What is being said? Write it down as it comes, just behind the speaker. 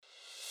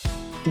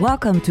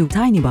Welcome to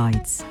Tiny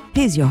Bites.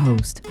 Here's your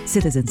host,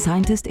 citizen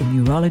scientist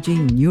in neurology,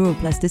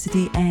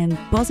 neuroplasticity, and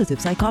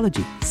positive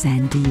psychology,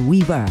 Sandy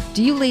Weaver.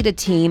 Do you lead a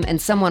team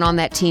and someone on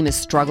that team is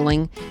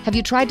struggling? Have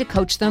you tried to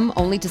coach them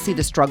only to see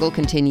the struggle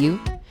continue?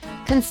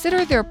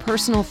 Consider their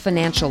personal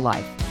financial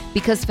life,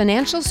 because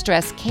financial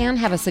stress can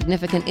have a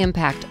significant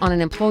impact on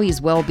an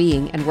employee's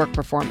well-being and work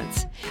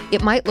performance.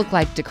 It might look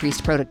like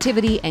decreased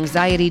productivity,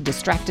 anxiety,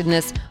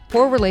 distractedness,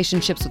 poor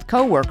relationships with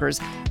coworkers,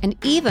 and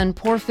even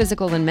poor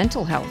physical and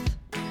mental health.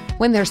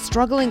 When they're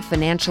struggling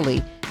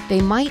financially,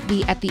 they might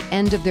be at the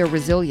end of their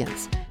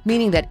resilience,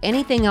 meaning that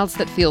anything else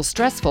that feels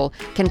stressful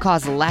can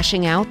cause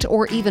lashing out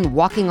or even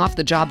walking off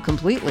the job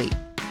completely.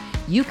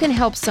 You can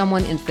help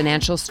someone in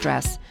financial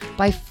stress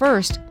by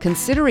first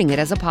considering it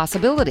as a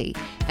possibility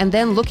and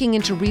then looking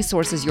into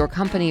resources your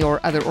company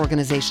or other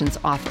organizations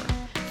offer.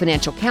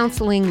 Financial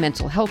counseling,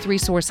 mental health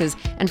resources,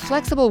 and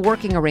flexible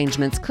working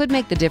arrangements could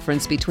make the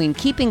difference between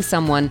keeping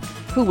someone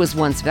who was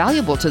once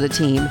valuable to the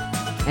team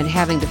and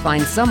having to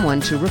find someone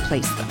to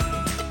replace them.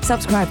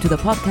 Subscribe to the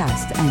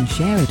podcast and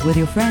share it with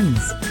your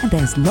friends. And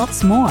there's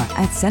lots more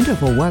at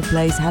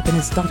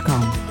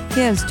centerforworkplacehappiness.com.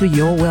 Here's to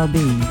your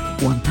well-being,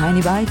 one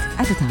tiny bite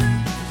at a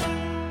time.